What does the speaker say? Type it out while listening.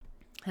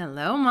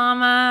Hello,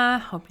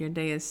 Mama. Hope your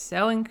day is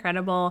so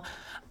incredible.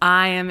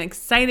 I am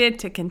excited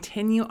to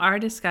continue our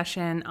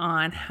discussion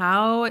on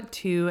how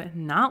to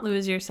not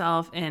lose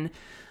yourself in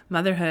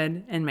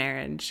motherhood and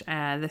marriage.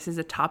 This is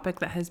a topic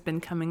that has been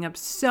coming up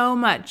so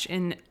much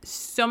in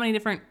so many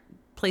different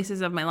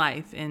places of my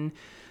life, in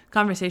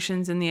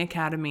conversations in the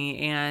academy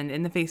and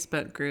in the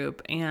Facebook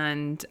group,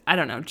 and I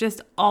don't know,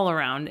 just all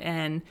around.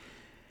 And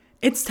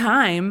it's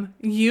time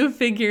you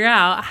figure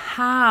out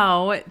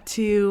how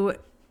to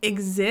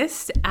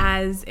exist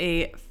as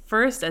a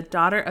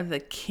daughter of the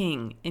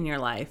king in your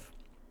life,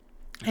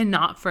 and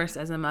not first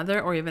as a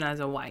mother or even as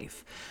a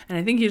wife. And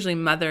I think usually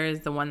mother is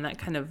the one that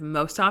kind of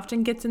most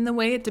often gets in the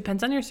way. It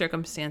depends on your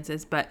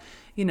circumstances, but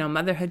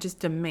motherhood just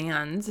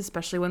demands,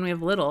 especially when we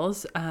have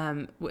littles,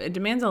 it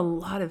demands a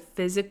lot of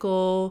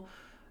physical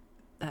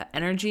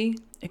energy,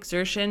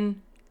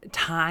 exertion,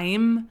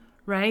 time,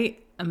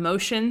 right?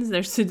 Emotions.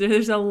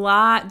 There's a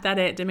lot that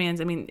it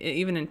demands. I mean,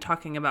 even in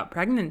talking about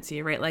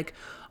pregnancy, right? Like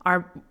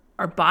our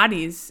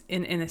bodies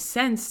in a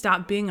sense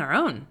stop being our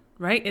own,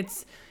 right?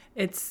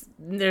 It's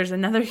there's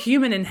another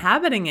human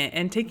inhabiting it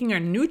and taking our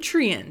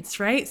nutrients,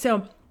 right?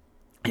 So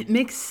it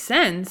makes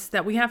sense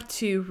that we have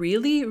to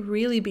really,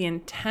 really be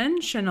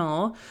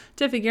intentional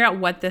to figure out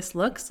what this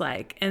looks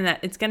like, and that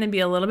it's going to be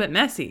a little bit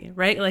messy,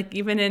 right? Like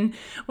even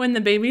when the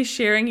baby's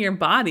sharing your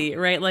body,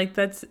 right? Like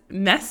that's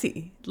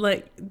messy.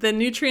 Like the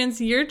nutrients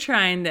you're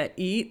trying to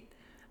eat,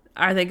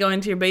 are they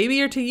going to your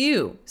baby or to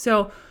you?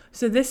 So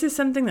this is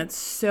something that's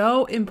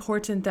so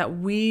important that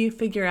we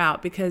figure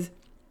out, because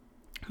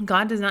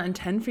God does not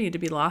intend for you to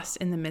be lost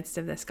in the midst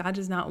of this. God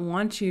does not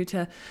want you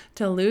to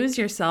lose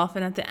yourself,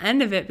 and at the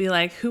end of it be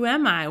like, who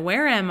am I?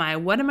 Where am I?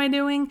 What am I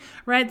doing?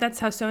 Right? That's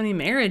how so many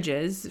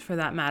marriages, for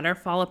that matter,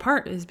 fall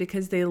apart, is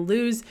because they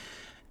lose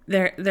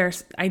their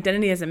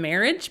identity as a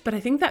marriage. But I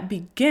think that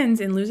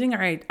begins in losing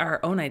our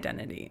own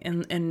identity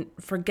and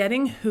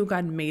forgetting who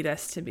God made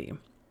us to be.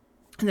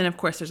 And then, of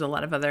course, there's a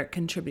lot of other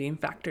contributing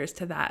factors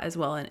to that as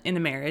well in a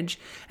marriage,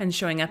 and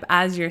showing up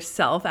as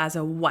yourself, as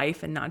a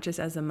wife, and not just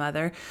as a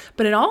mother.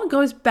 But it all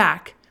goes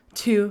back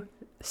to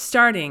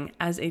starting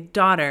as a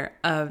daughter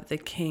of the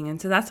King.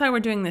 And so that's why we're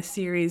doing this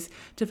series,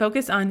 to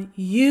focus on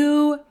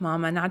you,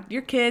 Mama, not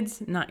your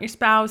kids, not your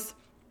spouse.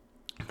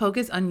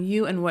 Focus on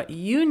you and what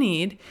you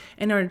need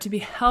in order to be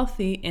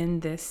healthy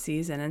in this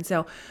season. And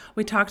so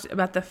we talked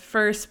about the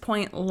first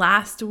point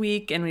last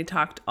week, and we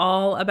talked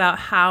all about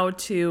how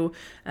to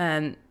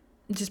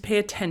just pay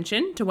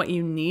attention to what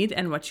you need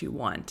and what you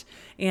want.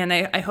 And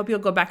I hope you'll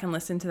go back and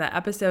listen to that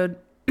episode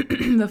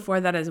before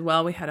that as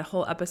well. We had a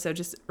whole episode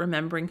just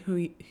remembering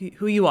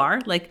who you are,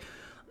 like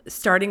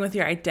starting with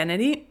your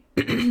identity.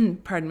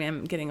 Pardon me,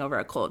 I'm getting over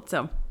a cold.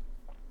 So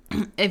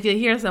if you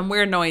hear some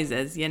weird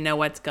noises, you know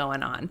what's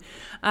going on.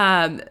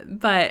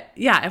 But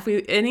yeah,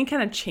 any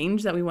kind of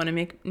change that we want to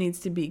make needs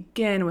to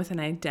begin with an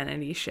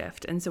identity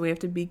shift. And so we have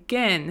to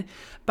begin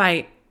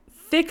by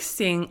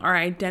fixing our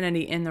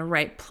identity in the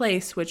right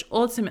place, which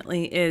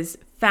ultimately is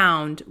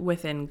found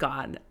within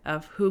God,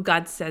 of who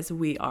God says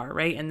we are,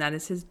 right? And that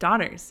is his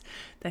daughters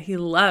that he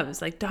loves,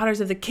 like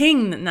daughters of the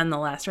King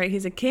nonetheless, right?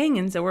 He's a king,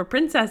 and so we're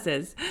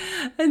princesses.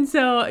 And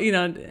so,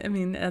 I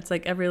mean, that's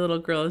like every little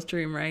girl's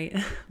dream, right?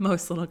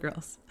 Most little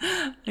girls.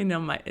 I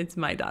know it's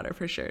my daughter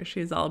for sure.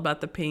 She's all about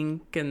the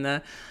pink and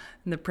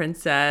the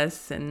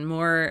princess, and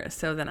more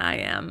so than I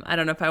am. I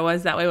don't know if I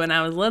was that way when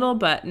I was little,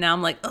 but now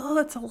I'm like, oh,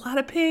 that's a lot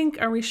of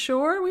pink. Are we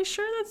sure?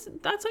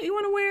 That's what you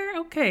want to wear?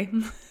 Okay.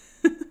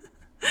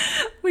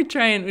 We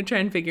try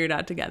and figure it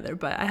out together,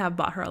 but I have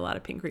bought her a lot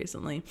of pink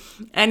recently.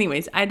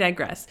 Anyways, I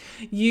digress.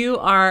 You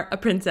are a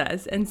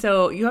princess, and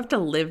so you have to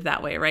live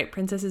that way, right?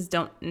 Princesses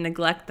don't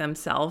neglect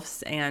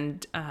themselves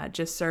and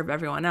just serve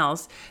everyone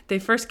else. They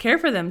first care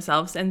for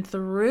themselves, and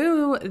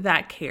through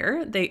that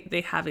care,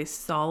 they have a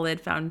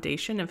solid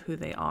foundation of who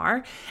they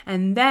are,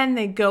 and then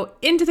they go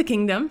into the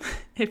kingdom,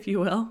 if you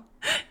will.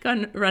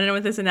 Running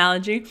with this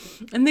analogy,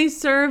 and they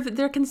serve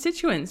their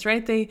constituents,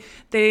 right?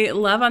 They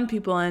love on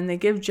people and they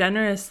give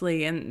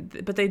generously,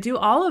 but they do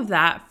all of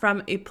that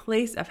from a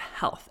place of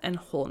health and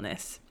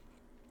wholeness.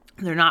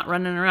 They're not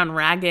running around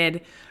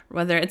ragged,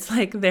 whether it's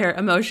like their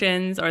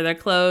emotions or their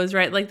clothes,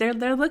 right? Like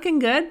they're looking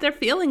good, they're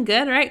feeling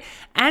good, right?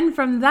 And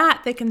from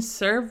that, they can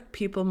serve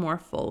people more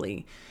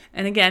fully.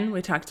 And again,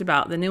 we talked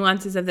about the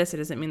nuances of this. It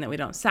doesn't mean that we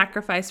don't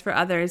sacrifice for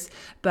others,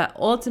 but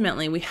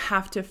ultimately we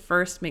have to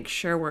first make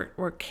sure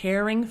we're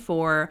caring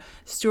for,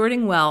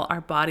 stewarding well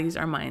our bodies,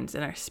 our minds,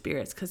 and our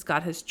spirits, because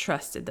God has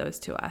trusted those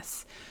to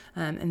us.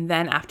 And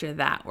then after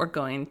that, we're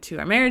going to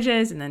our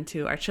marriages and then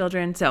to our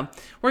children. So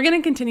we're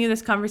going to continue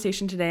this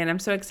conversation today, and I'm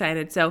so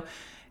excited. So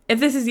if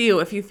this is you,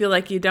 if you feel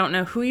like you don't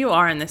know who you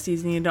are in this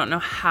season, you don't know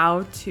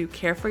how to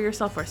care for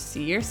yourself or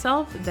see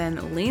yourself,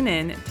 then lean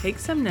in, take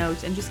some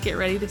notes, and just get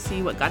ready to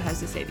see what God has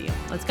to say to you.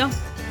 Let's go.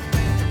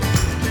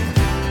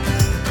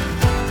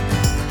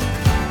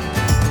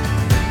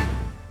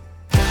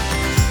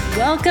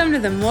 Welcome to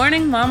the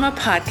Morning Mama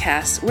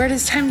podcast, where it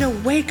is time to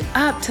wake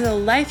up to the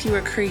life you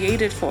were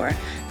created for,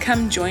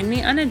 Come join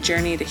me on a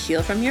journey to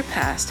heal from your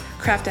past,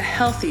 craft a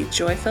healthy,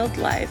 joy-filled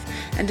life,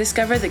 and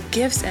discover the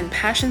gifts and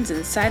passions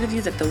inside of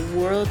you that the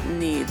world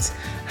needs.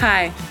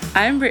 Hi,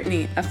 I'm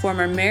Brittany, a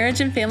former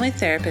marriage and family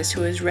therapist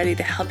who is ready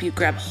to help you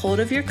grab hold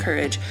of your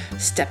courage,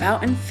 step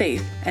out in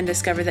faith, and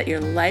discover that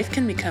your life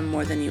can become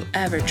more than you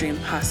ever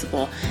dreamed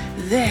possible.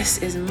 This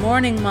is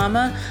Morning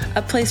Mama,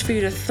 a place for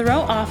you to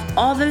throw off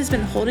all that has been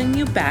holding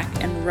you back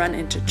and run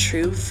into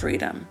true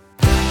freedom.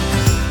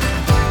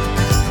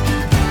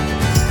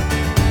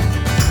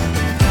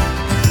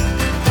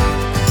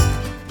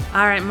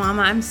 All right,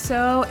 Mama, I'm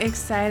so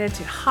excited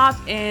to hop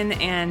in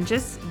and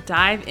just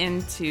dive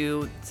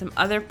into some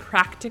other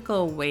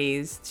practical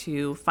ways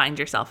to find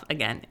yourself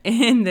again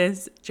in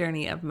this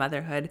journey of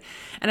motherhood.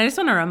 And I just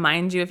want to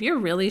remind you, if you're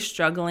really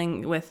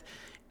struggling with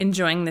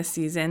enjoying this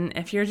season,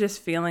 if you're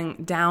just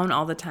feeling down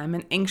all the time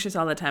and anxious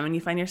all the time and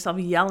you find yourself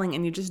yelling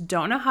and you just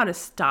don't know how to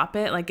stop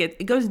it, like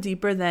it goes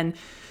deeper than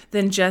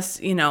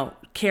just,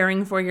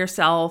 caring for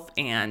yourself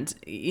and,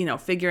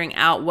 figuring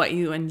out what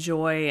you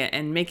enjoy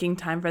and making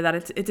time for that.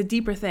 It's a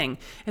deeper thing.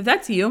 If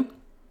that's you,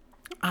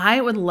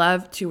 I would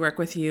love to work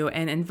with you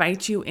and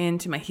invite you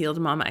into my Healed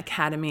Mama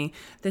Academy.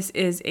 This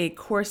is a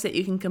course that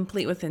you can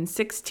complete within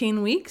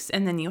 16 weeks,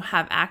 and then you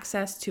have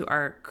access to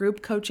our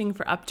group coaching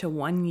for up to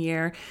 1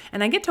 year.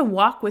 And I get to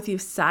walk with you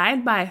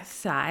side by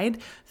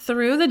side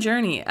through the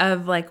journey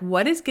of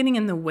what is getting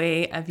in the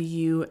way of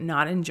you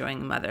not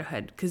enjoying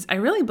motherhood. Because I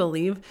really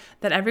believe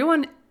that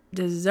everyone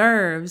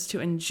deserves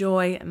to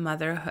enjoy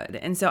motherhood.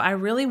 And so I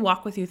really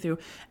walk with you through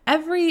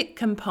every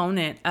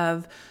component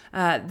of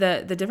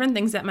the different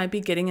things that might be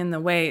getting in the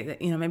way.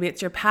 That, maybe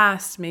it's your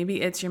past,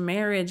 maybe it's your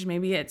marriage,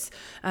 maybe it's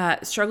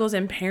struggles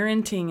in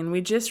parenting. And we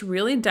just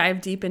really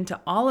dive deep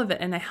into all of it.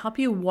 And I help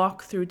you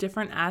walk through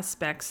different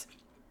aspects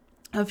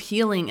of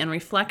healing and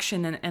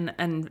reflection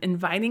and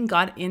inviting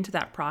God into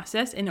that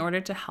process in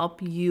order to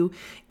help you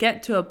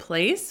get to a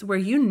place where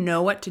you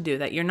know what to do,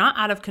 that you're not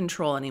out of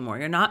control anymore.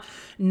 You're not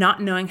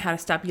knowing how to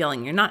stop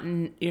yelling. You're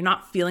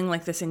not feeling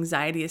like this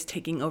anxiety is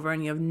taking over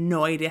and you have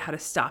no idea how to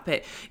stop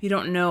it. You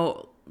don't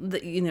know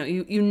that,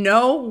 you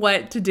know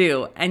what to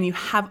do, and you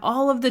have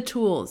all of the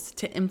tools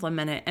to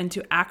implement it and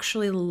to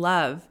actually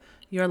love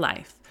your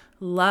life,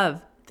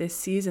 love this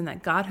season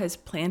that God has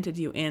planted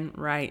you in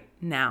right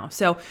now.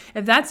 So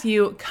if that's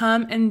you,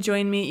 come and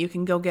join me. You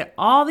can go get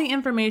all the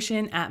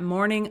information at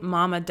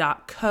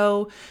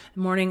morningmama.co,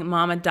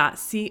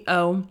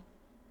 morningmama.co.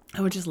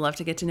 I would just love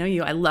to get to know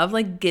you. I love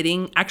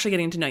getting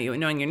to know you,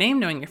 knowing your name,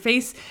 knowing your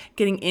face,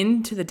 getting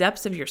into the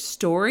depths of your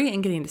story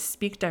and getting to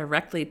speak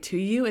directly to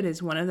you. It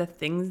is one of the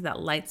things that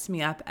lights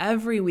me up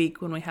every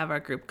week when we have our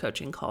group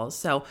coaching calls.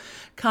 So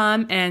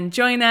come and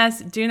join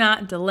us. Do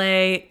not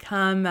delay.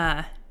 Come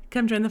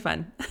join the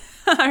fun.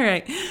 All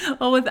right.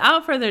 Well,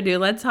 without further ado,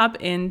 let's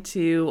hop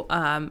into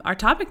our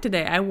topic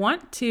today. I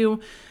want to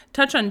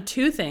touch on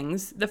two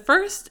things. The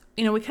first,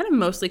 we kind of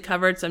mostly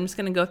covered, so I'm just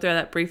going to go through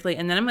that briefly,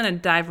 and then I'm going to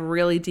dive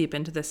really deep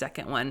into the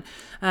second one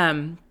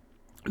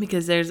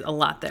because there's a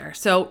lot there.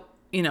 So,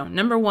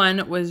 number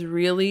one was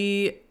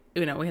really,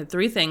 we had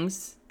three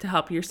things to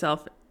help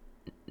yourself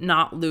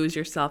not lose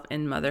yourself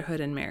in motherhood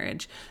and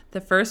marriage.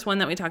 The first one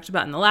that we talked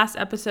about in the last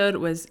episode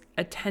was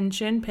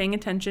paying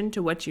attention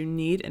to what you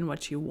need and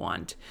what you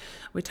want.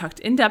 We talked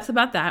in depth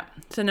about that.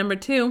 So number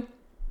two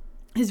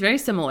is very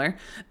similar,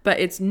 but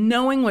it's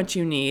knowing what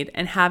you need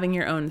and having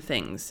your own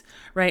things,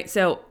 right?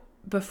 So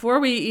before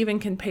we even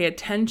can pay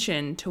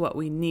attention to what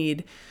we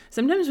need,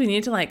 sometimes we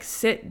need to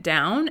sit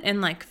down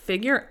and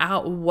figure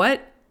out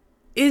what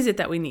is it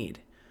that we need?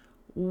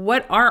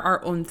 What are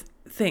our own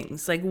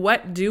things?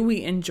 What do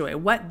we enjoy?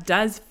 What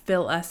does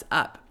fill us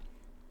up?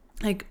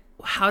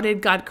 How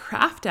did God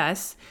craft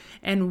us?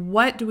 And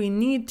what do we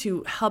need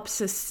to help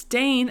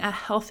sustain a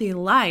healthy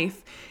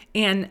life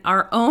and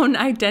our own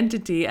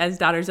identity as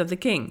daughters of the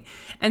King?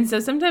 And so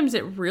sometimes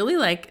it really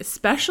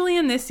especially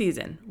in this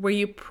season where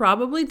you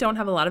probably don't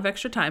have a lot of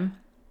extra time.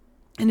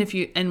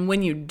 And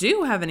when you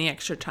do have any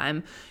extra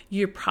time,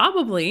 you're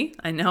probably,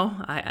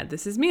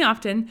 this is me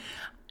often,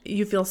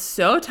 you feel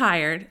so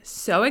tired,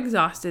 so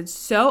exhausted,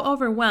 so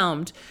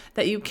overwhelmed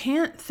that you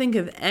can't think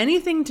of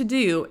anything to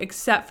do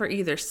except for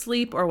either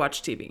sleep or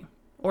watch TV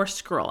or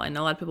scroll. I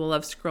know a lot of people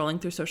love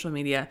scrolling through social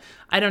media.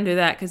 I don't do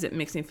that because it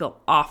makes me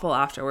feel awful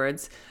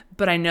afterwards,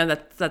 but I know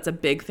that that's a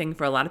big thing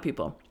for a lot of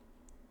people.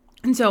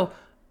 And so,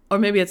 or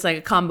maybe it's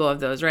a combo of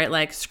those,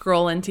 right?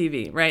 Scroll and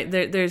TV, right?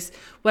 There's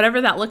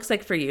whatever that looks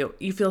like for you.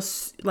 You feel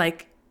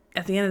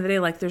at the end of the day,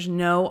 there's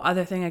no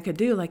other thing I could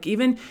do.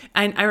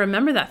 I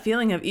remember that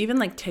feeling of even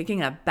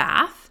taking a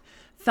bath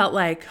felt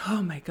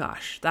oh my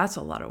gosh, that's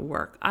a lot of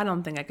work. I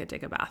don't think I could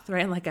take a bath,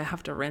 right? I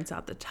have to rinse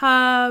out the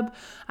tub.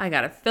 I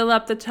got to fill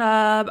up the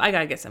tub. I got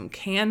to get some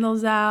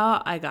candles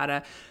out. I got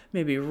to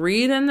maybe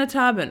read in the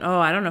tub. And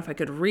I don't know if I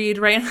could read,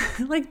 right?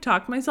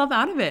 Talk myself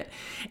out of it.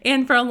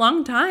 And for a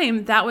long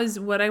time, that was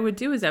what I would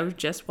do, is I would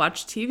just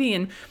watch TV.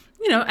 And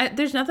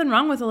there's nothing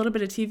wrong with a little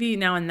bit of TV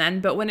now and then,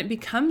 but when it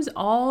becomes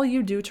all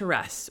you do to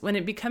rest, when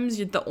it becomes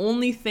the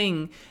only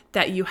thing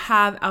that you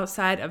have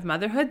outside of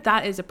motherhood,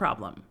 that is a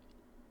problem.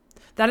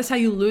 That is how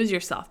you lose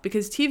yourself,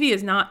 because TV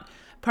is not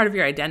part of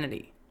your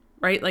identity,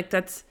 right? Like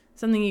that's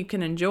something you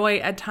can enjoy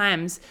at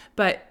times,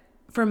 but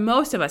for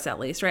most of us at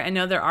least, right? I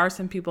know there are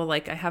some people,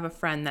 like I have a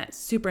friend that's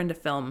super into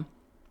film,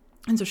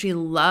 and so she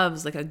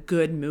loves like a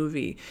good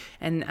movie.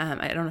 And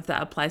I don't know if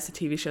that applies to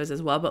TV shows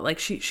as well, but like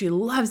she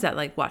loves that,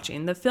 like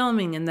watching the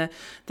filming and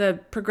the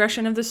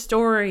progression of the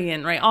story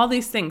and right, all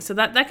these things. So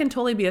that can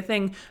totally be a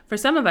thing for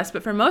some of us,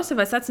 but for most of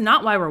us, that's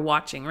not why we're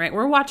watching, right?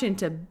 We're watching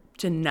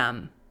to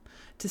numb,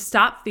 to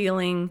stop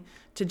feeling,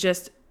 to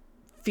just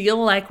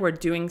feel like we're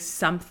doing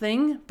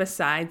something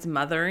besides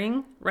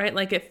mothering, right?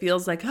 Like it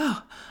feels like,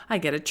 oh, I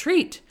get a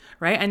treat,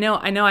 right? I know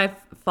I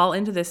fall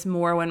into this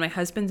more when my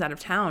husband's out of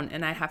town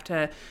and I have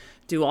to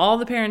do all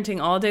the parenting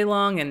all day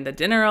long and the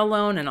dinner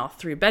alone and all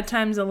 3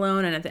 bedtimes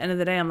alone. And at the end of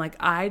the day, I'm like,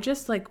 I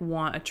just like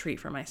want a treat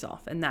for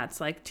myself. And that's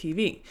like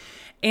TV.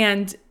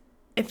 And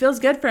it feels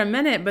good for a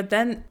minute, but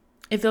then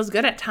it feels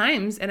good at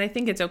times. And I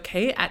think it's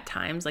okay at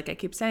times, like I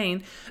keep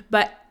saying.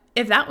 But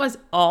if that was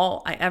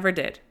all I ever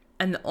did,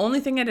 and the only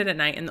thing I did at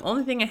night and the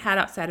only thing I had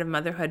outside of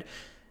motherhood,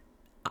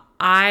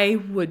 I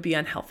would be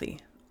unhealthy.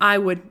 I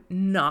would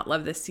not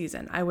love this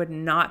season. I would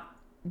not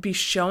be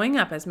showing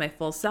up as my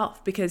full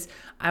self, because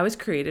I was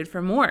created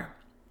for more.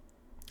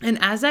 And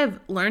as I've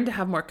learned to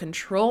have more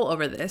control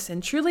over this,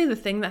 and truly the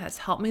thing that has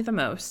helped me the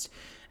most,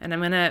 and I'm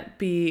going to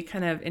be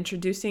kind of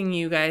introducing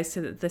you guys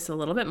to this a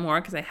little bit more,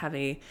 because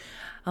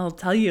I'll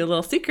tell you a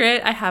little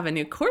secret. I have a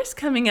new course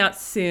coming out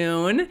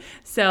soon.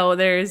 So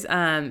there's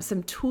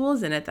some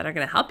tools in it that are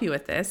going to help you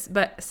with this.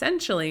 But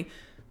essentially,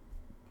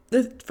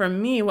 for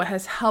me, what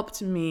has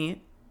helped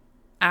me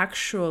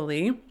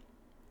actually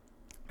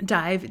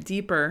dive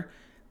deeper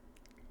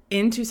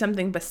into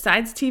something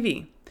besides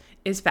TV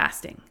is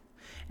fasting.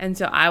 And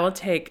so I will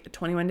take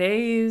 21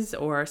 days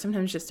or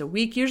sometimes just a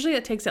week. Usually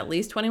it takes at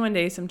least 21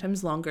 days,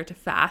 sometimes longer, to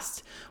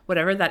fast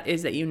whatever that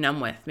is that you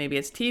numb with. Maybe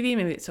it's TV,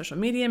 maybe it's social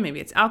media,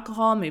 maybe it's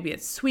alcohol, maybe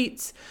it's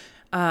sweets,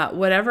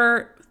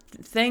 whatever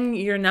thing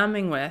you're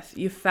numbing with,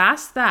 you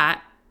fast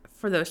that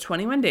for those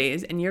 21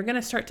 days, and you're going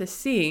to start to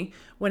see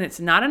when it's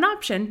not an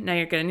option. Now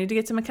you're going to need to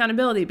get some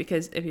accountability,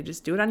 because if you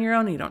just do it on your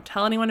own and you don't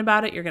tell anyone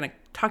about it, you're going to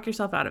talk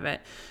yourself out of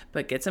it.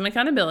 But get some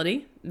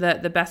accountability.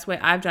 The best way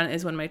I've done it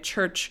is when my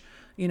church,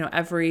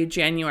 every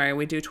January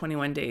we do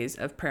 21 days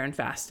of prayer and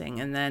fasting.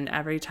 And then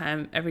every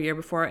year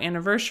before our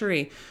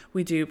anniversary,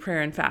 we do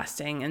prayer and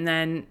fasting. And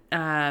then,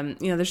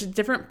 there's just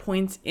different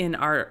points in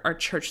our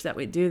church that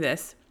we do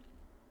this.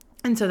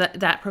 And so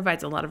that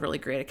provides a lot of really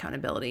great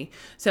accountability.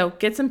 So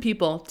get some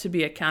people to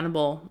be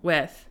accountable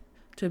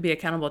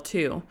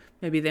to.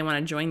 Maybe they want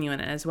to join you in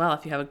it as well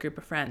if you have a group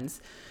of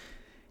friends.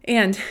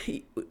 And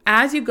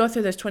as you go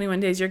through those 21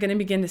 days, you're going to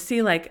begin to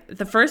see, like,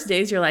 the first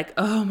days you're like,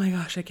 oh my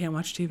gosh, I can't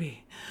watch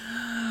TV.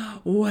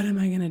 What am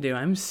I going to do?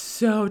 I'm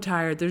so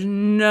tired. There's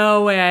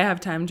no way I have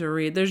time to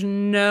read. There's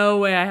no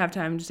way I have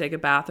time to take a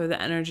bath or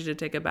the energy to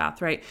take a bath,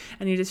 right?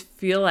 And you just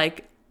feel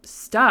like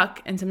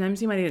stuck. And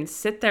sometimes you might even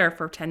sit there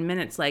for 10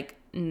 minutes, like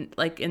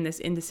in this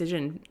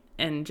indecision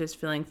and just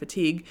feeling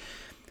fatigue.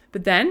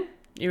 But then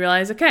you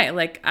realize, okay,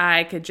 like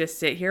I could just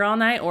sit here all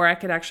night, or I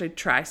could actually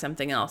try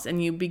something else.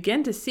 And you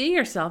begin to see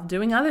yourself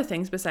doing other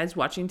things besides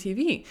watching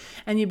TV.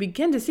 And you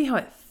begin to see how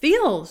it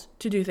feels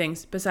to do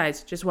things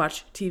besides just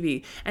watch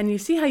TV. And you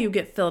see how you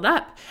get filled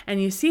up,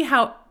 and you see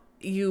how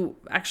you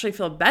actually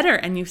feel better,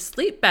 and you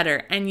sleep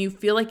better, and you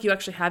feel like you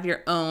actually have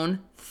your own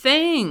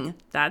thing.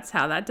 That's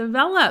how that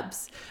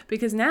develops,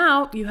 because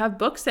now you have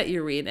books that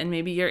you read, and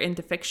maybe you're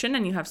into fiction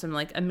and you have some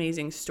like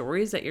amazing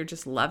stories that you're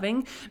just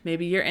loving.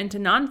 Maybe you're into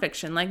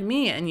nonfiction like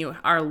me, and you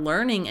are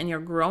learning and you're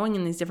growing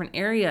in these different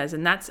areas.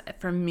 And that's,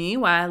 for me,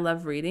 why I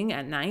love reading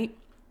at night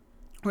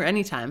or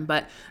anytime,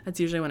 but that's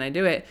usually when I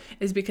do it,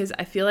 is because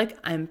I feel like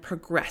I'm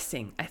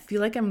progressing. I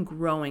feel like I'm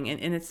growing,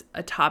 and it's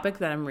a topic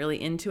that I'm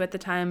really into at the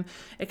time.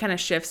 It kind of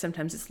shifts.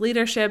 Sometimes it's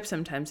leadership,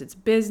 sometimes it's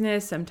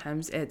business,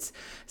 sometimes it's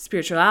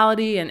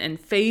spirituality and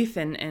faith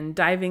and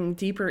diving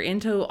deeper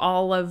into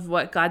all of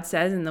what God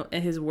says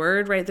in His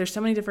Word, right? There's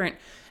so many different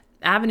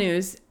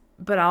avenues,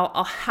 but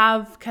I'll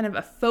have kind of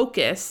a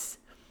focus.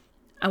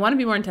 I want to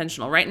be more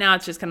intentional. Right now,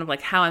 it's just kind of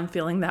like how I'm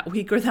feeling that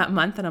week or that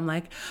month. And I'm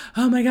like,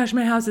 oh my gosh,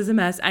 my house is a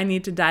mess. I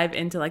need to dive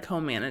into like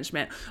home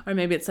management. Or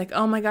maybe it's like,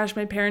 oh my gosh,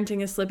 my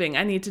parenting is slipping.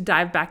 I need to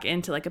dive back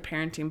into like a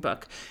parenting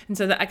book. And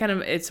so that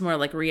it's more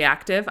like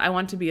reactive. I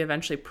want to be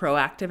eventually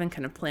proactive and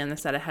kind of plan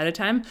this out ahead of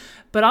time.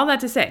 But all that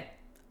to say,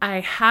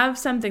 I have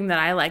something that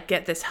I like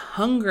get this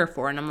hunger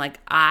for, and I'm like,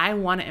 I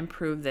want to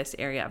improve this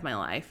area of my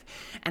life.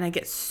 And I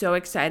get so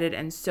excited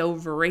and so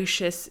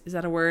voracious. Is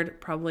that a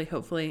word? Probably,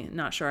 hopefully,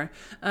 not sure.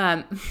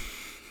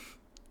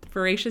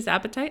 Voracious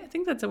appetite. I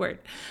think that's a word.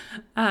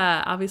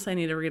 Obviously I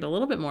need to read a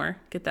little bit more,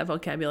 get that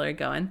vocabulary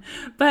going,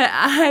 but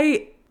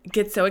I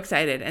get so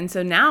excited. And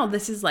so now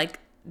this is like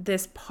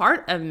this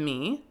part of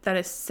me that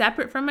is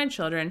separate from my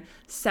children,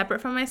 separate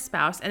from my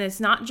spouse, and it's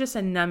not just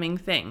a numbing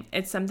thing.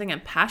 It's something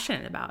I'm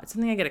passionate about. It's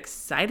something I get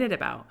excited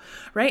about,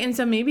 right? And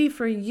so maybe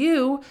for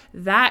you,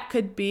 that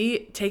could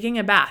be taking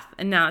a bath.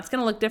 And now it's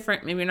going to look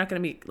different. Maybe you're not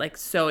going to be like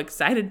so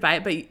excited by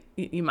it, but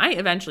you might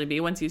eventually be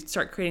once you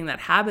start creating that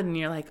habit and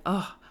you're like,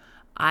 oh,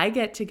 I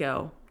get to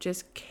go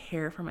just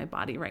care for my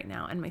body right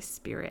now and my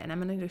spirit. And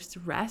I'm going to just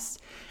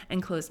rest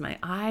and close my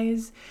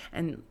eyes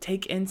and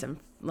take in some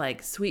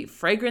like sweet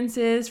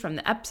fragrances from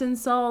the Epsom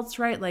salts,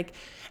 right? Like,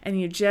 and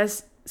you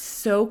just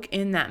soak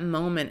in that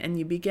moment and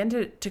you begin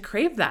to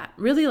crave that.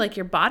 Really, like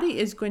your body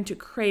is going to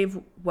crave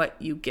what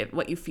you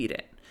feed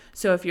it.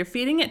 So if you're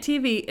feeding it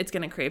TV, it's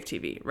going to crave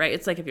TV, right?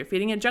 It's like if you're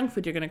feeding it junk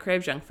food, you're going to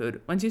crave junk food.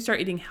 Once you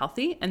start eating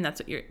healthy and that's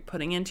what you're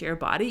putting into your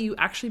body, you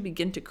actually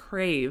begin to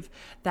crave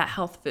that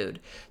health food.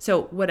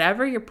 So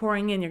whatever you're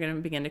pouring in, you're going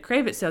to begin to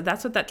crave it. So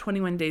that's what that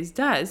 21 days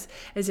does,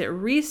 is it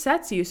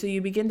resets you. So you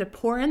begin to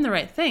pour in the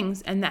right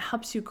things and that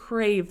helps you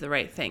crave the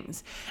right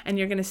things. And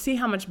you're going to see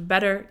how much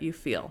better you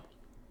feel.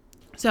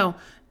 So,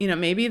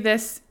 maybe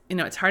this,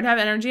 it's hard to have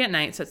energy at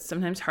night, so it's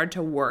sometimes hard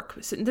to work.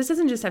 So this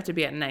doesn't just have to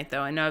be at night,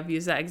 though. I know I've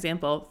used that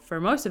example for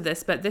most of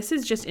this, but this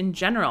is just in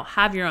general,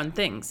 have your own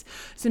things.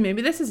 So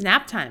maybe this is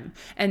nap time,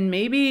 and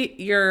maybe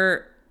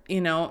you're,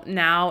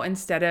 now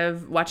instead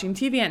of watching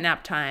TV at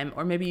nap time,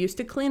 or maybe you used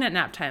to clean at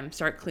nap time,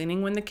 start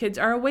cleaning when the kids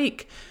are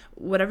awake.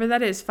 Whatever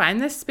that is, find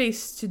this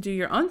space to do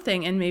your own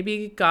thing. And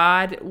maybe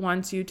God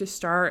wants you to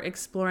start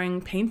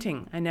exploring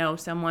painting. I know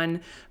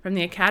someone from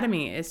the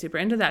academy is super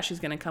into that. She's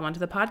going to come onto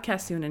the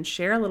podcast soon and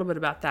share a little bit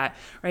about that,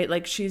 right?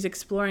 Like she's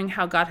exploring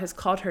how God has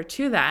called her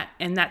to that.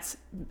 And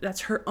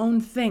that's her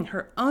own thing,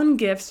 her own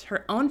gifts,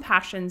 her own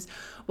passions,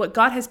 what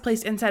God has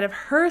placed inside of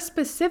her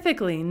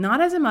specifically,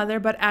 not as a mother,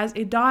 but as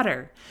a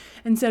daughter.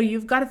 And so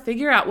you've got to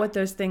figure out what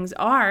those things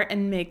are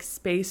and make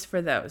space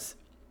for those.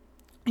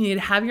 You need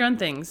to have your own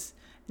things.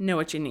 Know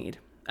what you need.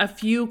 A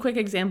few quick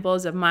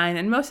examples of mine,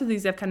 and most of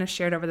these I've kind of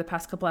shared over the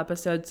past couple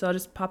episodes, so I'll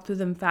just pop through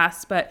them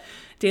fast. But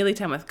daily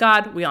time with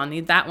God, we all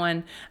need that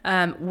one.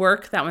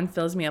 Work, that one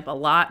fills me up a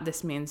lot.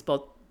 This means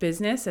both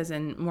business, as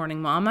in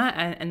morning mama,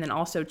 and then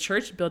also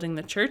church, building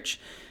the church.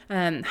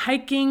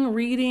 Hiking,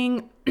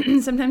 reading,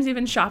 sometimes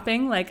even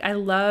shopping. Like I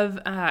love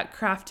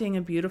crafting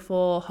a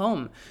beautiful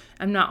home.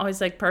 I'm not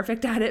always like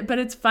perfect at it, but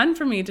it's fun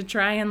for me to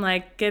try and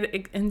like get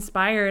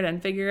inspired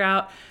and figure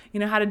out,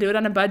 how to do it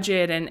on a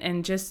budget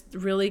and just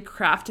really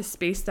craft a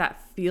space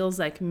that feels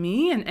like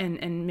me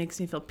and makes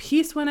me feel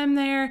peace when I'm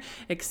there,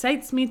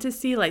 excites me to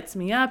see, lights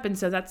me up. And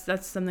so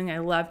that's something I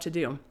love to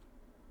do.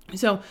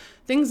 So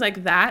things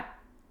like that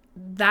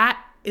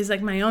is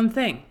like my own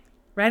thing,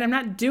 right? I'm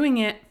not doing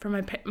it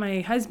for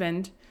my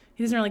husband.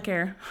 He doesn't really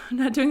care. I'm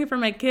not doing it for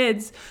my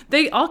kids.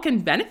 They all can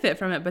benefit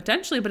from it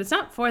potentially, but it's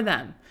not for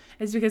them.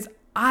 It's because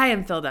I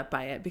am filled up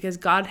by it, because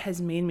God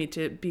has made me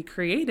to be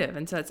creative.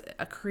 And so it's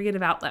a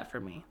creative outlet for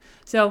me.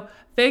 So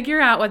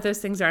figure out what those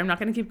things are. I'm not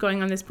going to keep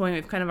going on this point.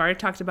 We've kind of already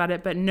talked about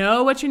it, but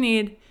know what you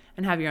need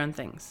and have your own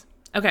things.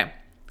 Okay.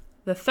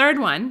 The third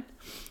one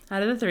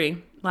out of the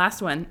three,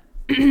 last one,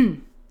 this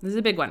is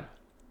a big one.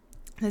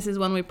 This is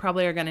one we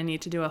probably are going to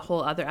need to do a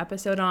whole other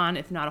episode on,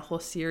 if not a whole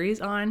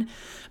series on.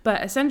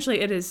 But essentially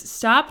it is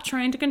stop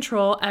trying to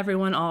control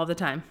everyone all the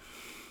time.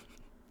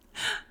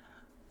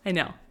 I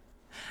know.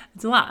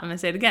 It's a lot. I'm going to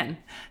say it again.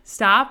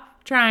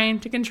 Stop trying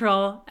to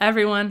control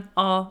everyone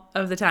all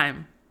of the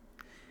time.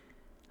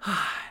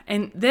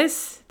 And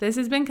this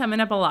has been coming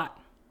up a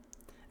lot.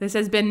 This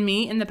has been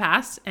me in the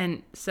past,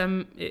 and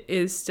it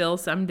is still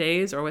some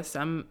days or with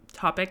some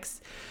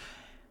topics.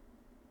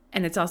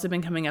 And it's also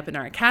been coming up in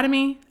our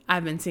academy.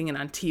 I've been seeing it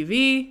on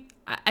TV.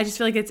 I just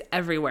feel like it's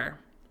everywhere.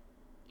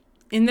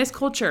 In this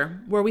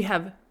culture where we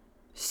have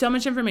so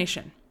much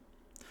information,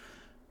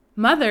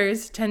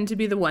 mothers tend to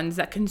be the ones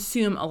that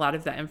consume a lot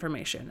of that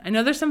information. I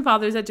know there's some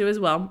fathers that do as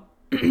well,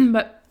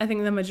 but I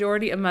think the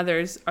majority of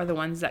mothers are the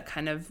ones that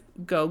kind of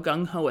go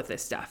gung-ho with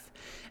this stuff.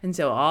 And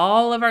so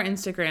all of our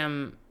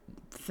Instagram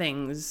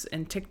things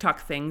and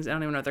TikTok things, I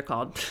don't even know what they're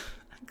called,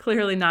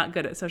 clearly not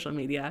good at social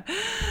media,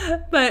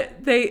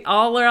 but they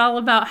all are all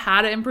about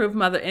how to improve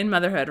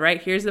motherhood,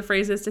 right? Here's the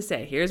phrases to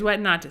say. Here's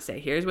what not to say.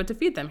 Here's what to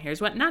feed them.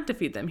 Here's what not to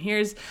feed them.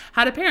 Here's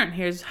how to parent.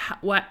 Here's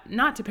what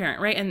not to parent,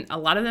 right? And a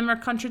lot of them are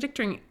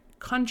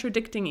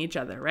contradicting each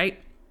other,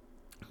 right?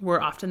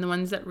 We're often the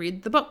ones that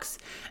read the books.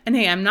 And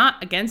hey, I'm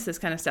not against this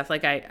kind of stuff.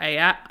 Like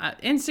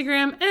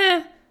Instagram,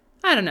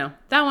 I don't know.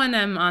 That one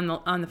I'm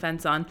on the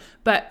fence on.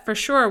 But for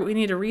sure, we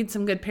need to read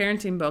some good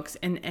parenting books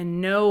and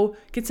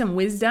get some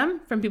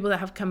wisdom from people that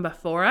have come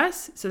before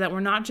us, so that we're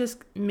not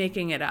just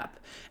making it up.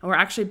 And we're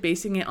actually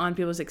basing it on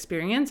people's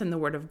experience and the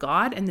Word of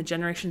God and the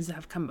generations that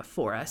have come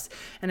before us.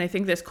 And I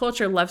think this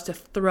culture loves to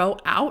throw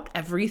out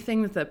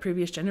everything that the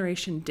previous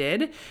generation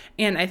did.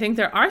 And I think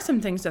there are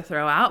some things to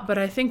throw out, but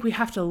I think we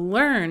have to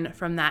learn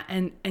from that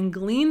and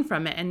glean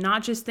from it, and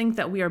not just think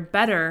that we are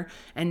better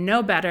and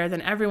know better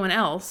than everyone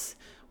else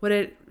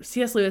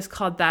C.S. Lewis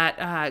called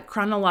that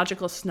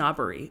chronological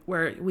snobbery,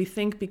 where we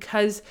think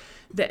because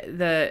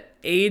the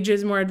age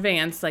is more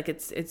advanced, like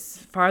it's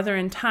farther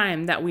in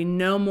time, that we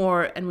know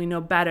more and we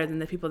know better than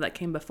the people that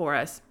came before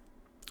us.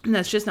 And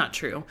that's just not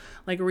true.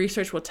 Like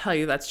research will tell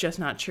you that's just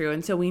not true.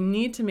 And so we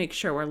need to make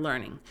sure we're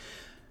learning.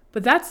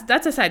 But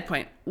that's a side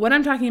point. What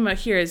I'm talking about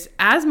here is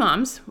as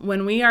moms,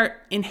 when we are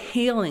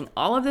inhaling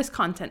all of this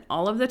content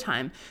all of the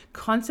time,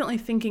 constantly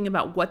thinking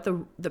about what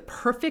the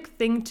perfect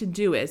thing to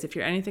do is, if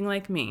you're anything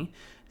like me,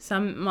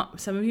 some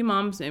of you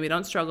moms maybe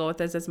don't struggle with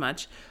this as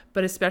much,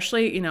 but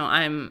especially,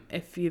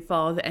 if you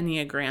follow the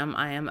Enneagram,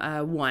 I am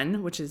a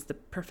 1, which is the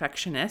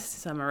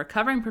perfectionist. So I'm a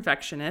recovering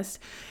perfectionist,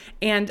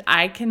 and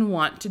I can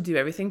want to do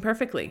everything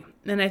perfectly.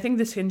 And I think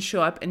this can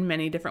show up in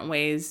many different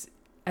ways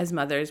as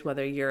mothers,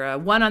 whether you're a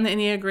 1 on the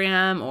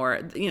Enneagram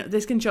or,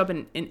 this can show up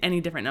in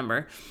any different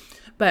number.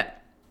 But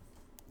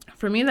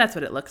for me, that's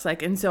what it looks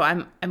like. And so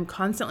I'm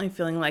constantly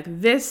feeling like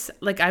this,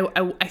 like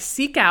I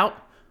seek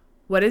out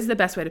what is the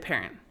best way to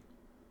parent.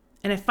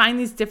 And I find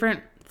these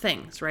different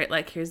things, right?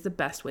 Like here's the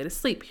best way to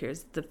sleep.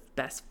 Here's the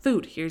best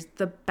food. Here's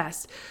the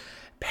best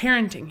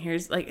parenting.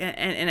 Here's like,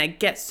 and I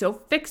get so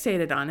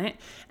fixated on it.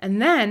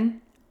 And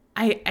then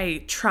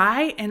I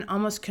try and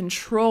almost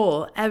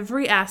control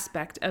every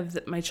aspect of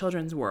my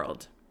children's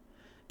world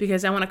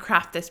because I want to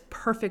craft this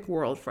perfect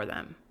world for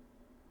them.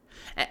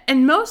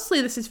 And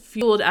mostly this is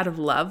fueled out of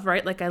love,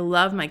 right? Like I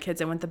love my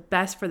kids. I want the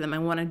best for them. I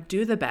want to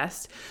do the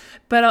best.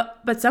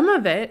 But some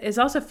of it is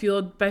also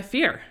fueled by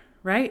fear,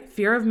 right?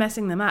 Fear of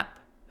messing them up,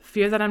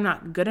 fear that I'm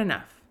not good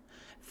enough,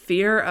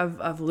 fear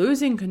of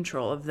losing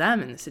control of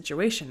them in the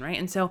situation, right?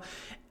 And so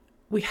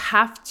we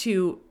have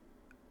to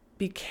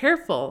be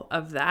careful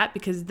of that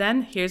because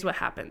then here's what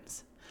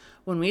happens.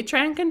 When we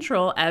try and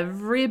control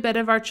every bit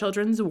of our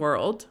children's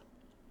world,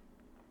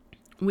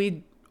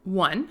 we,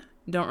 1,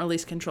 don't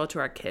release control to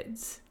our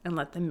kids and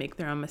let them make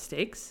their own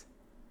mistakes.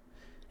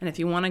 And if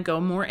you want to go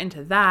more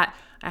into that,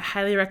 I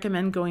highly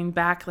recommend going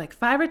back like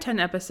 5 or 10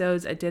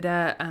 episodes. I did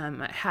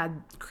I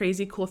had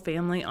Crazy Cool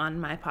Family on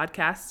my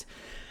podcast.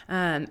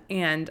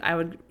 And I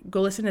would go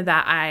listen to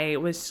that. I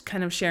was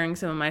kind of sharing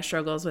some of my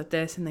struggles with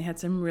this, and they had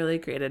some really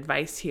great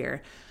advice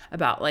here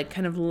about like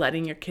kind of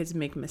letting your kids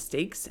make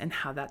mistakes and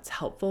how that's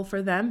helpful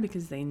for them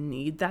because they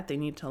need that. They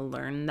need to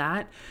learn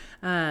that.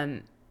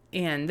 And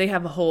they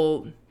have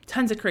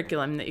tons of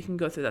curriculum that you can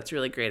go through. That's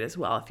really great as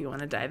well if you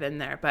want to dive in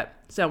there. But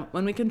so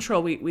when we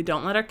control, we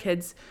don't let our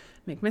kids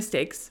make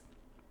mistakes.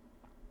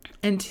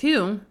 And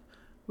 2,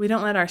 we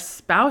don't let our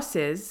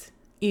spouses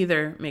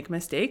either make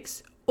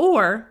mistakes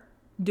or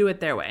do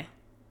it their way.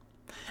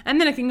 And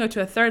then it can go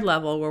to a 3rd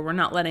level where we're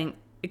not letting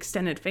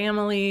extended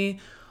family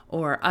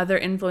or other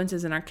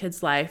influences in our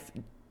kids' life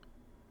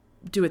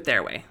do it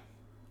their way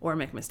or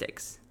make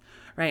mistakes,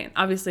 right?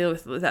 Obviously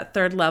with that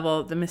 3rd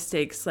level, the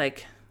mistakes,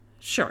 like,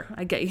 sure,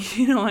 I get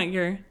you, like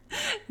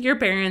your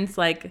parents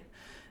like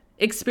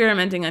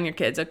experimenting on your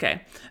kids.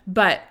 Okay.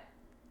 But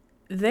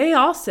they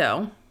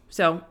also,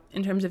 so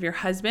in terms of your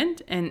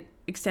husband and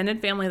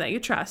extended family that you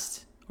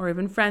trust, or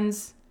even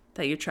friends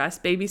that you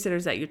trust,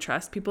 babysitters that you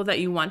trust, people that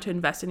you want to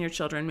invest in your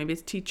children, maybe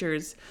it's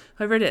teachers,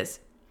 whoever it is,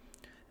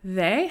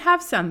 they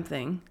have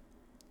something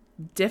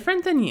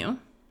different than you,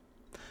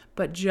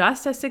 but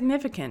just as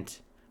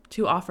significant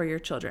to offer your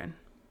children.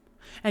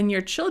 And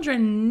your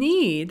children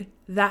need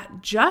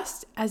that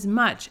just as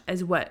much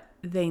as what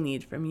they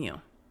need from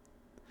you.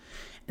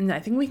 And I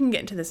think we can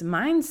get into this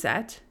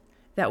mindset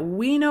that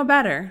we know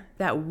better,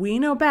 that we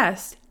know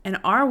best, and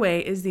our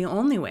way is the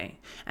only way.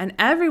 And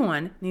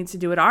everyone needs to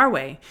do it our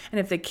way. And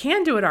if they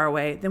can do it our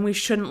way, then we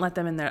shouldn't let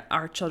them in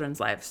our children's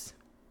lives.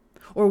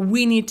 Or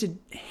we need to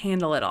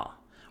handle it all.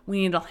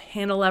 We need to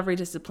handle every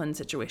discipline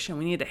situation.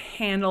 We need to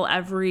handle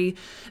every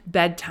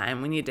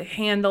bedtime. We need to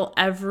handle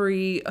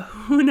every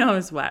who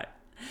knows what.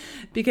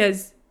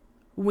 Because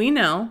we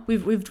know,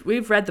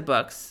 we've read the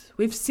books,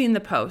 we've seen the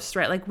posts,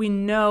 right? Like we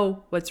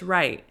know what's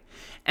right.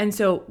 And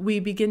so we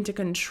begin to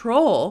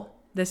control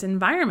this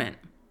environment.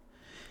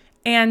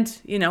 And,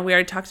 we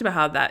already talked about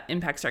how that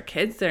impacts our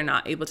kids. They're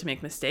not able to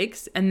make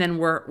mistakes. And then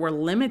we're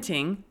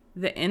limiting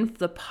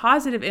the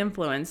positive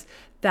influence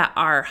that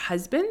our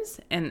husbands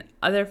and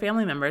other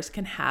family members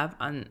can have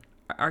on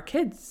our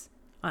kids,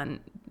 on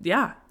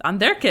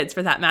their kids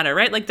for that matter,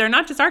 right? Like they're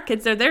not just our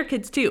kids, they're their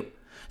kids too.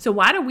 So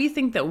why do we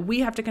think that we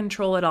have to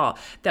control it all,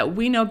 that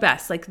we know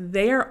best? Like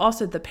they're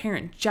also the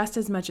parent just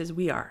as much as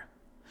we are.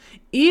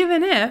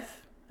 Even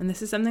if, and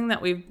this is something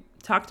that we've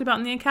talked about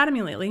in the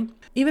academy lately,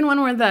 even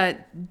when we're the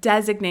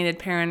designated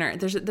parent, or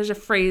there's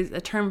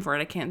a term for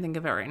it, I can't think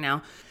of it right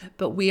now,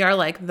 but we are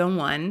like the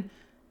one,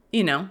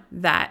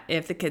 that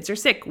if the kids are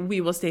sick, we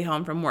will stay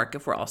home from work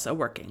if we're also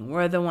working.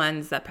 We're the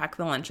ones that pack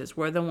the lunches.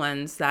 We're the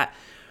ones that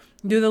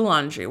do the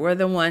laundry. We're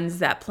the ones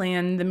that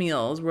plan the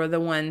meals. We're the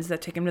ones that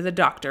take them to the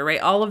doctor, right?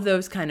 All of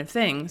those kind of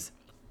things.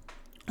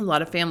 A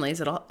lot of families,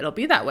 it'll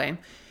be that way.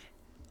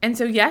 And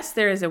so, yes,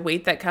 there is a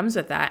weight that comes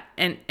with that.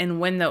 And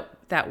when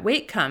that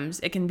weight comes,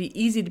 it can be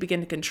easy to begin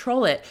to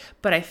control it.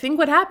 But I think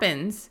what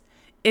happens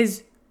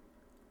is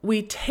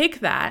we take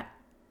that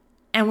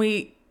and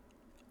we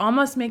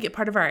almost make it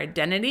part of our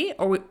identity,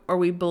 or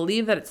we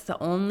believe that it's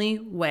the only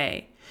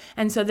way.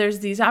 And so there's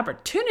these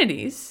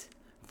opportunities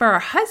for our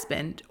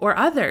husband or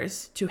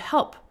others to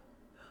help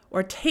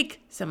or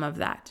take some of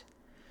that.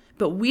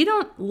 But we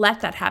don't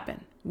let that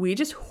happen. We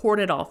just hoard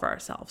it all for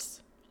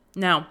ourselves.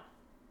 Now,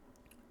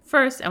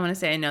 first, I want to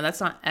say, I know that's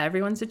not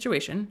everyone's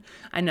situation.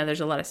 I know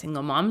there's a lot of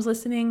single moms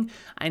listening.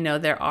 I know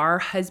there are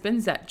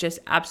husbands that just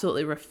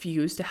absolutely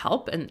refuse to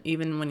help. And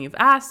even when you've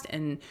asked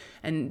and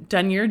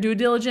done your due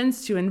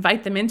diligence to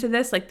invite them into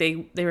this, like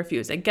they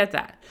refuse. I get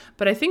that.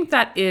 But I think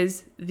that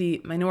is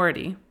the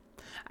minority.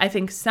 I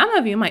think some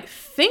of you might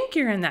think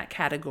you're in that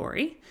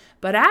category,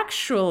 but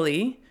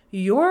actually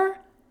you're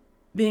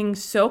being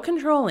so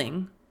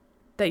controlling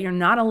that you're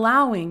not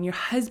allowing your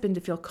husband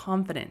to feel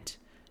confident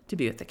to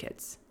be with the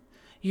kids.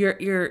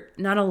 You're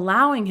not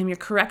allowing him, you're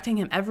correcting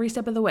him every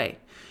step of the way.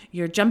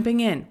 You're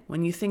jumping in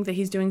when you think that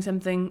he's doing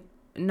something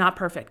not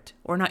perfect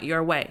or not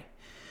your way.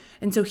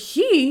 And so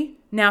he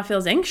now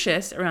feels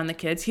anxious around the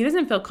kids. He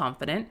doesn't feel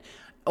confident,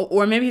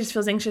 or maybe he just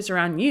feels anxious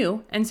around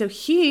you. And so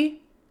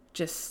he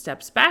just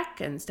steps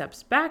back and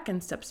steps back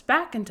and steps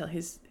back until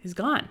he's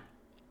gone.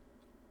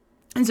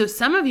 And so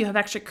some of you have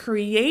actually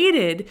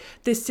created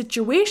this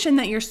situation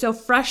that you're so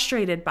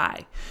frustrated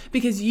by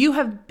because you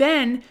have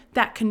been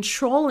that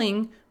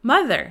controlling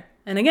mother.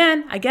 And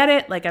again, I get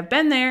it. Like I've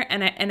been there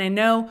and I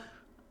know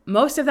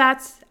most of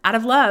that's out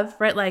of love,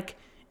 right? Like,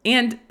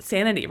 and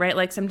sanity, right?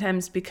 Like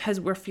sometimes because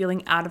we're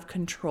feeling out of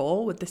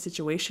control with the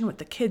situation, with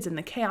the kids and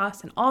the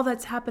chaos and all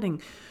that's happening,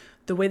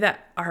 the way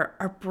that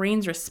our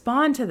brains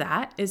respond to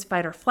that is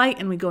fight or flight,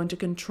 and we go into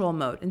control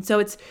mode. And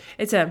so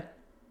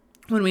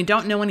when we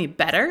don't know any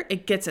better,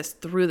 it gets us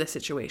through the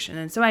situation.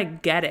 And so I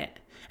get it.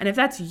 And if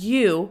that's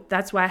you,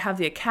 that's why I have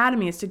the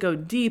academy, is to go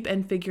deep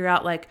and figure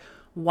out, like,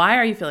 why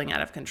are you feeling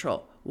out of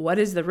control? What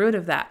is the root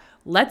of that?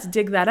 Let's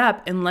dig that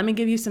up, and let me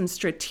give you some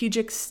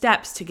strategic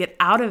steps to get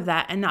out of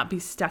that and not be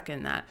stuck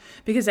in that.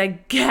 Because I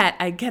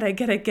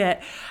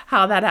get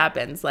how that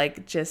happens.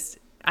 Like, just,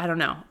 I don't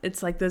know.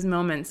 It's like those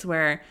moments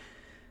where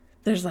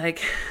there's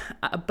like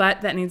a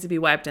butt that needs to be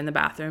wiped in the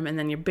bathroom, and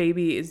then your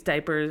baby's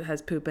diaper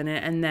has poop in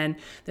it, and then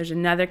there's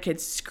another kid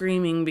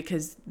screaming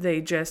because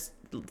they just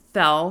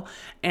fell,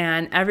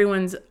 and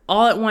everyone's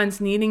all at once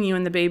needing you,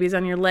 and the baby's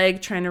on your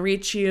leg trying to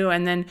reach you,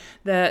 and then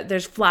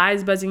there's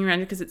flies buzzing around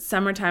you because it's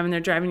summertime and they're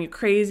driving you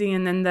crazy,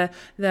 and then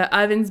the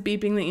oven's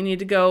beeping that you need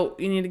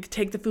to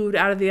take the food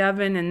out of the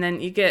oven, and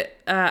then you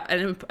get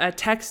a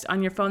text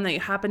on your phone that you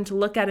happen to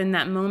look at in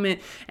that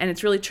moment, and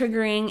it's really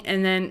triggering,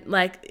 and then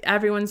like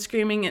everyone's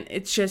screaming, and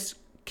it's just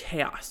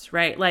chaos,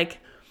 right? Like,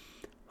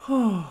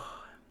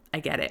 I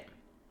get it.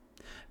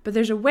 But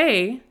there's a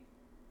way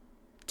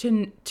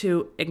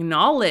to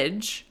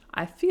acknowledge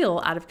I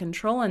feel out of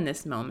control in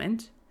this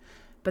moment,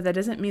 but that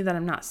doesn't mean that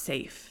I'm not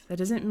safe. That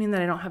doesn't mean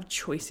that I don't have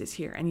choices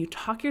here. And you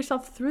talk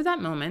yourself through that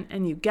moment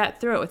and you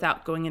get through it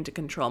without going into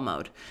control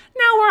mode.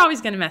 Now, we're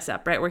always going to mess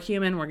up, right? We're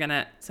human. We're going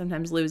to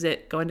sometimes lose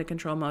it, go into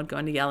control mode, go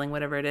into yelling,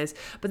 whatever it is.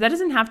 But that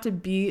doesn't have to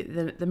be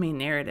the main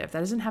narrative.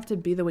 That doesn't have to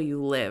be the way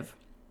you live.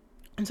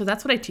 And so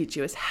that's what I teach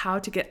you, is how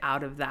to get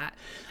out of that.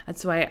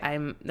 That's why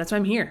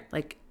I'm here.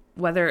 Like,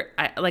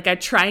 I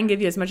try and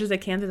give you as much as I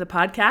can through the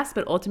podcast,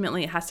 but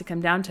ultimately it has to come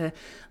down to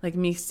like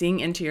me seeing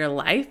into your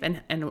life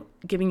and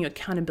giving you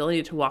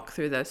accountability to walk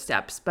through those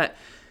steps. But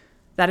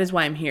that is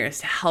why I'm here, is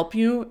to help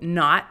you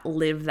not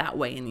live that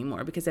way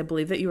anymore, because I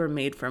believe that you were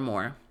made for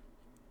more.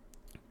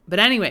 But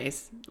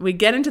anyways, we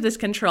get into this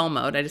control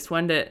mode. I just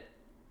wanted to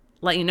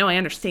let you know I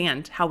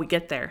understand how we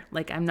get there.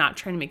 Like, I'm not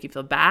trying to make you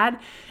feel bad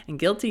and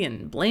guilty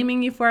and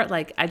blaming you for it.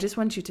 Like, I just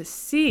want you to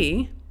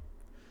see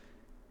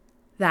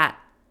that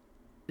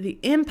the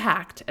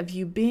impact of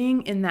you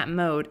being in that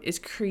mode is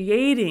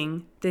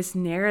creating this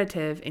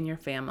narrative in your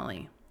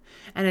family.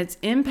 And it's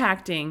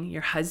impacting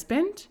your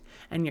husband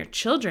and your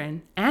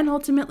children and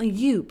ultimately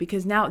you,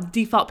 because now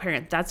default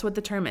parent, that's what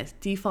the term is,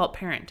 default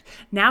parent.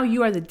 Now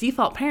you are the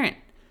default parent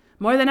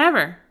more than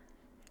ever.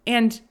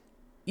 And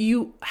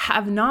you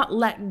have not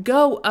let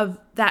go of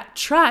that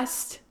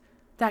trust,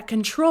 that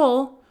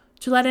control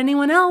to let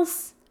anyone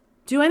else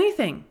do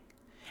anything.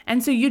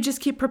 And so you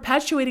just keep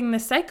perpetuating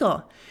this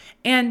cycle.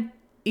 And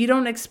you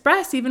don't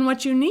express even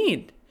what you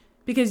need,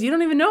 because you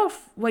don't even know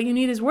if what you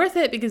need is worth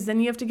it, because then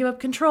you have to give up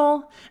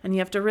control and you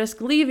have to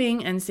risk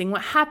leaving and seeing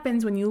what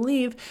happens when you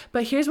leave.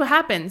 But here's what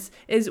happens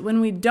is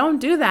when we don't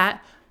do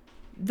that,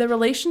 the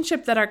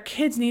relationship that our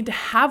kids need to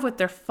have with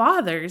their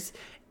fathers,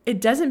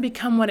 it doesn't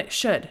become what it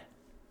should.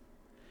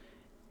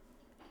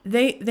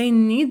 They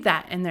need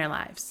that in their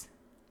lives.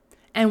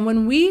 And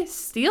when we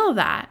steal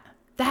that,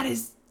 that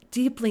is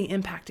deeply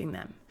impacting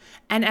them.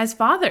 And as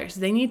fathers,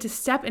 they need to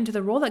step into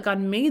the role that God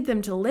made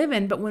them to live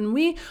in. But when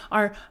we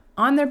are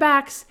on their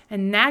backs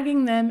and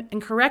nagging them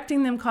and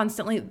correcting them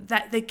constantly,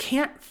 that they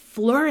can't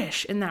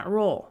flourish in that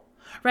role,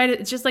 right?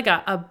 It's just like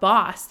a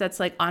boss that's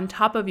like on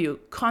top of you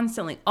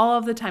constantly, all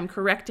of the time,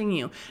 correcting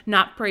you,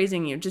 not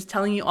praising you, just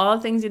telling you all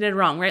the things you did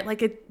wrong, right?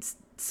 Like, it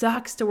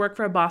sucks to work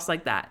for a boss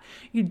like that.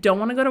 You don't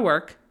want to go to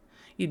work.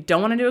 You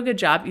don't want to do a good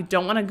job. You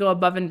don't want to go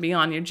above and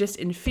beyond. You're just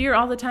in fear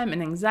all the time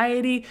and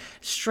anxiety,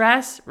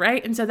 stress,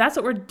 right? And so that's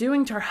what we're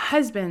doing to our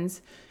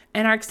husbands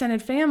and our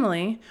extended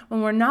family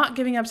when we're not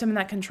giving up some of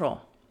that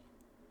control.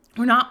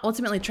 We're not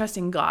ultimately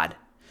trusting God,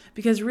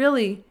 because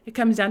really it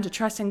comes down to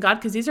trusting God,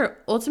 because these are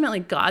ultimately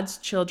God's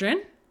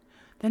children.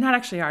 They're not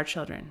actually our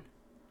children.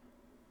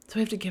 So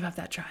we have to give up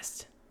that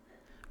trust,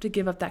 we have to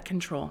give up that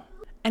control.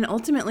 And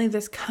ultimately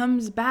this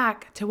comes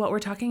back to what we're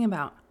talking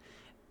about.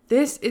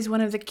 This is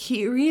one of the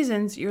key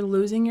reasons you're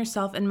losing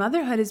yourself in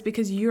motherhood, is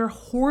because you're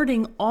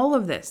hoarding all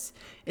of this.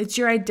 It's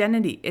your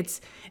identity.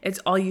 It's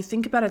all you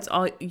think about. It's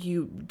all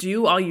you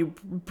do, all you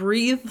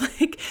breathe.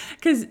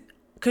 Because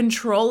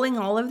controlling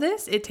all of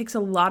this, it takes a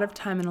lot of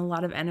time and a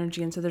lot of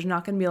energy. And so there's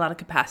not going to be a lot of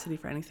capacity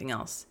for anything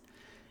else.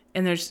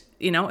 And there's,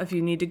 if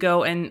you need to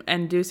go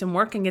and do some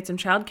work and get some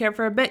childcare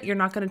for a bit, you're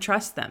not going to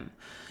trust them.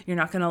 You're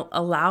not going to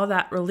allow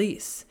that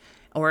release.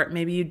 Or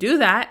maybe you do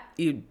that,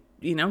 you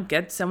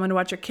get someone to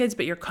watch your kids,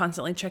 but you're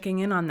constantly checking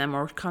in on them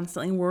or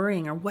constantly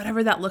worrying or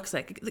whatever that looks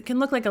like. It can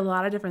look like a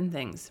lot of different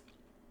things.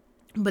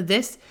 But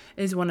this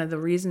is one of the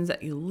reasons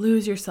that you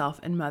lose yourself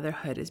in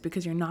motherhood, is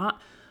because you're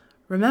not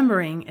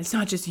remembering it's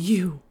not just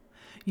you.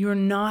 You're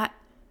not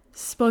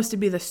supposed to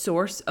be the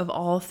source of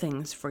all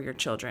things for your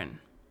children.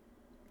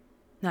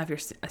 Now, if you're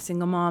a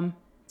single mom,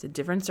 it's a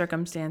different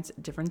circumstance,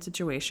 a different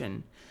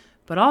situation.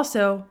 But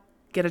also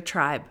get a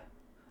tribe.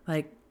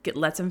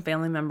 Let some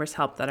family members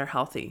help that are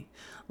healthy.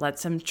 Let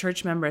some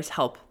church members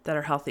help that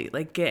are healthy.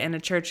 Get in a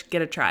church,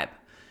 get a tribe.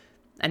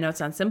 I know it's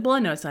not simple. I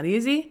know it's not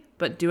easy,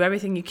 but do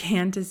everything you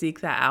can to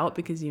seek that out,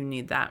 because you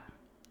need that.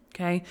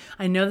 Okay?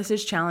 I know this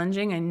is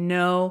challenging. I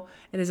know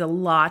it is a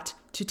lot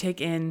to take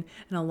in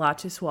and a lot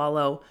to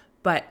swallow,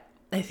 but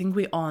I think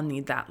we all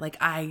need that.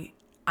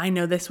 I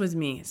know this was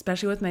me,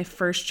 especially with my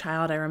first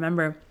child. I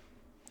remember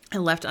I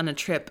left on a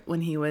trip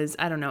when he was,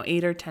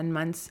 8 or 10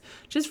 months,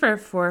 just for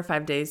 4 or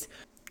 5 days.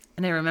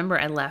 And I remember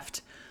I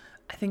left,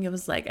 I think it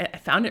was I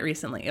found it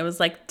recently. It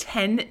was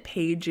 10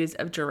 pages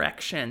of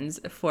directions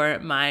for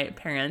my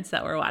parents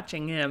that were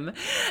watching him.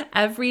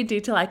 Every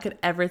detail I could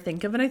ever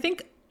think of. And I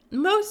think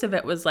most of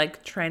it was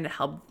trying to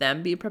help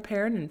them be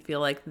prepared and feel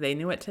like they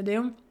knew what to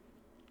do.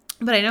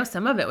 But I know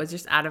some of it was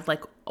just out of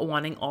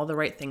wanting all the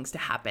right things to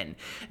happen.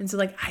 And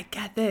so I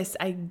get this.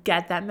 I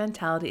get that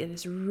mentality. It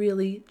is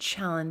really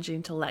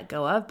challenging to let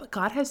go of, but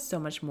God has so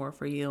much more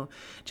for you.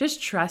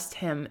 Just trust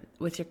him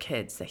with your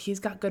kids, that he's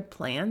got good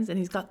plans and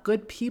he's got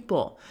good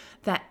people,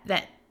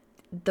 that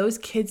those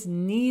kids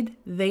need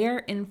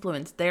their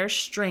influence, their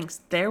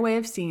strengths, their way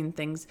of seeing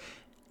things,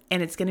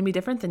 and it's going to be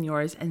different than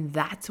yours. And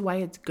that's why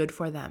it's good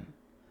for them.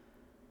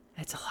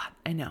 It's a lot.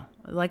 I know.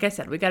 Like I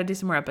said, we got to do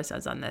some more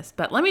episodes on this,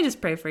 but let me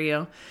just pray for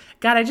you.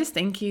 God, I just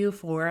thank you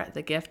for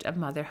the gift of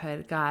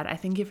motherhood. God, I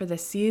thank you for the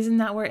season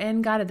that we're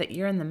in, God, that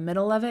you're in the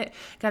middle of it.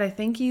 God, I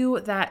thank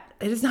you that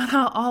it is not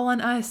all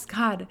on us,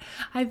 God.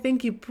 I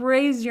thank you.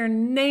 Praise your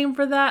name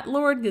for that,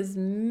 Lord, because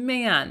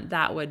man,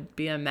 that would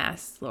be a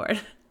mess,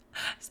 Lord.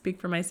 Speak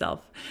for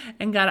myself.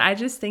 And God, I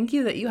just thank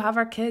you that you have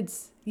our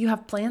kids. You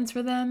have plans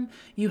for them.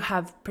 You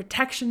have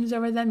protections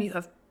over them. You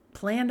have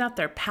planned out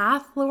their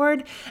path,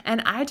 Lord. And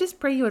I just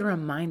pray you would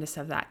remind us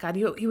of that, God.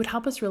 You would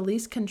help us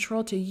release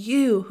control to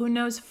you, who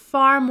knows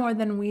far more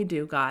than we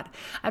do, God.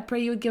 I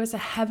pray you would give us a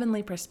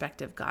heavenly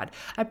perspective, God.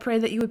 I pray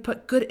that you would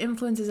put good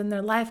influences in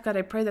their life, God.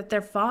 I pray that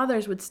their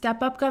fathers would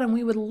step up, God, and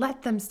we would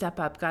let them step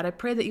up, God. I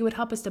pray that you would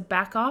help us to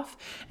back off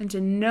and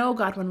to know,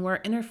 God, when we're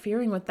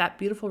interfering with that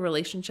beautiful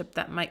relationship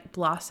that might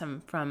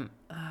blossom from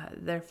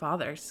their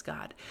fathers,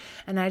 God.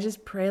 And I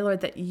just pray, Lord,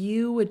 that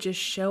you would just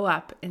show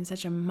up in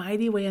such a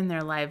mighty way in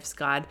their lives,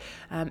 God.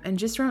 And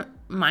just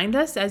remind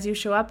us as you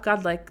show up,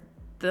 God,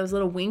 those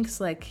little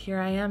winks, here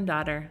I am,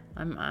 daughter.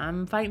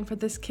 I'm fighting for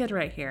this kid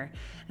right here.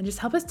 And just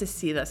help us to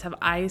see this, have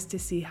eyes to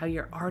see how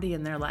you're already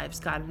in their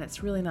lives, God. And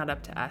it's really not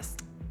up to us.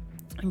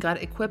 And God,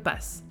 equip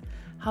us.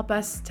 Help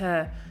us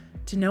to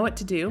know what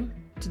to do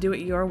it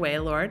your way,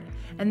 Lord.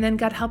 And then,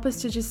 God, help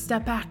us to just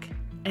step back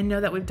and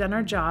know that we've done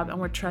our job and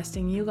we're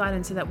trusting you, God,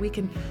 and so that we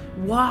can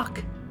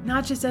walk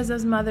not just as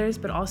those mothers,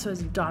 but also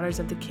as daughters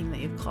of the King that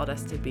you've called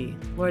us to be.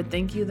 Lord,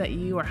 thank you that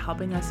you are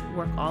helping us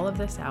work all of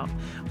this out.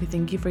 We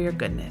thank you for your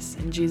goodness.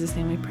 In Jesus'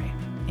 name we pray.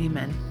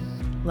 Amen.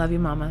 Love you,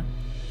 Mama.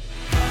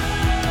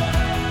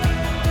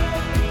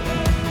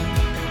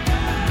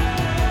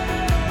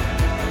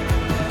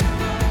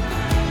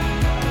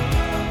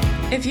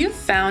 If you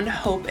found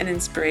hope and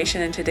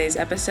inspiration in today's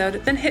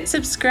episode, then hit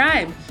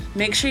subscribe.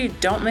 Make sure you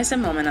don't miss a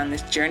moment on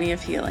this journey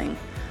of healing.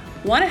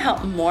 Want to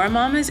help more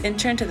mamas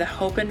enter into the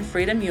hope and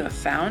freedom you have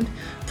found?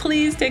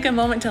 Please take a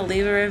moment to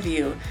leave a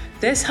review.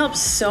 This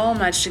helps so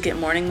much to get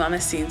Morning Mama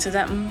seen so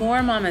that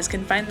more mamas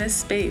can find this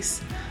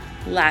space.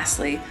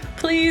 Lastly,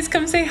 please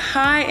come say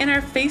hi in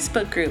our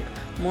Facebook group,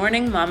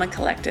 Morning Mama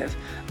Collective.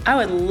 I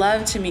would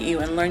love to meet you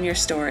and learn your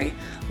story.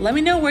 Let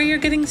me know where you're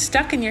getting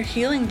stuck in your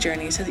healing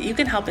journey so that you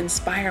can help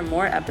inspire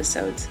more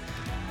episodes.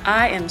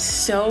 I am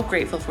so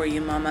grateful for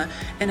you, Mama,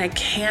 and I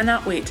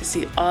cannot wait to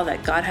see all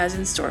that God has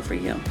in store for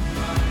you.